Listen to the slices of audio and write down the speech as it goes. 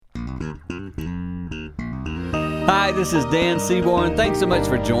Hi, this is Dan Seaborn. Thanks so much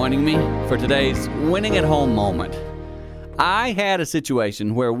for joining me for today's Winning at Home moment. I had a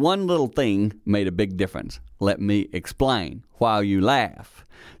situation where one little thing made a big difference. Let me explain while you laugh.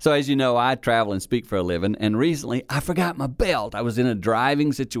 So as you know, I travel and speak for a living, and recently I forgot my belt. I was in a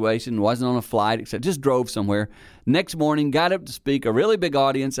driving situation, wasn't on a flight, except just drove somewhere. Next morning, got up to speak, a really big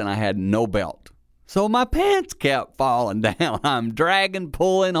audience, and I had no belt. So my pants kept falling down. I'm dragging,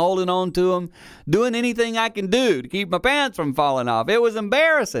 pulling, holding on to them, doing anything I can do to keep my pants from falling off. It was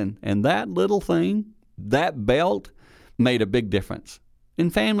embarrassing. And that little thing, that belt, made a big difference. In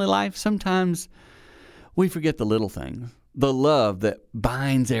family life, sometimes we forget the little things. The love that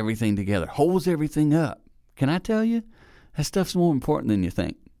binds everything together, holds everything up. Can I tell you? That stuff's more important than you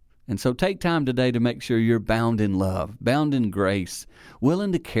think. And so take time today to make sure you're bound in love, bound in grace,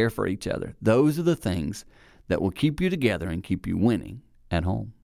 willing to care for each other. Those are the things that will keep you together and keep you winning at home.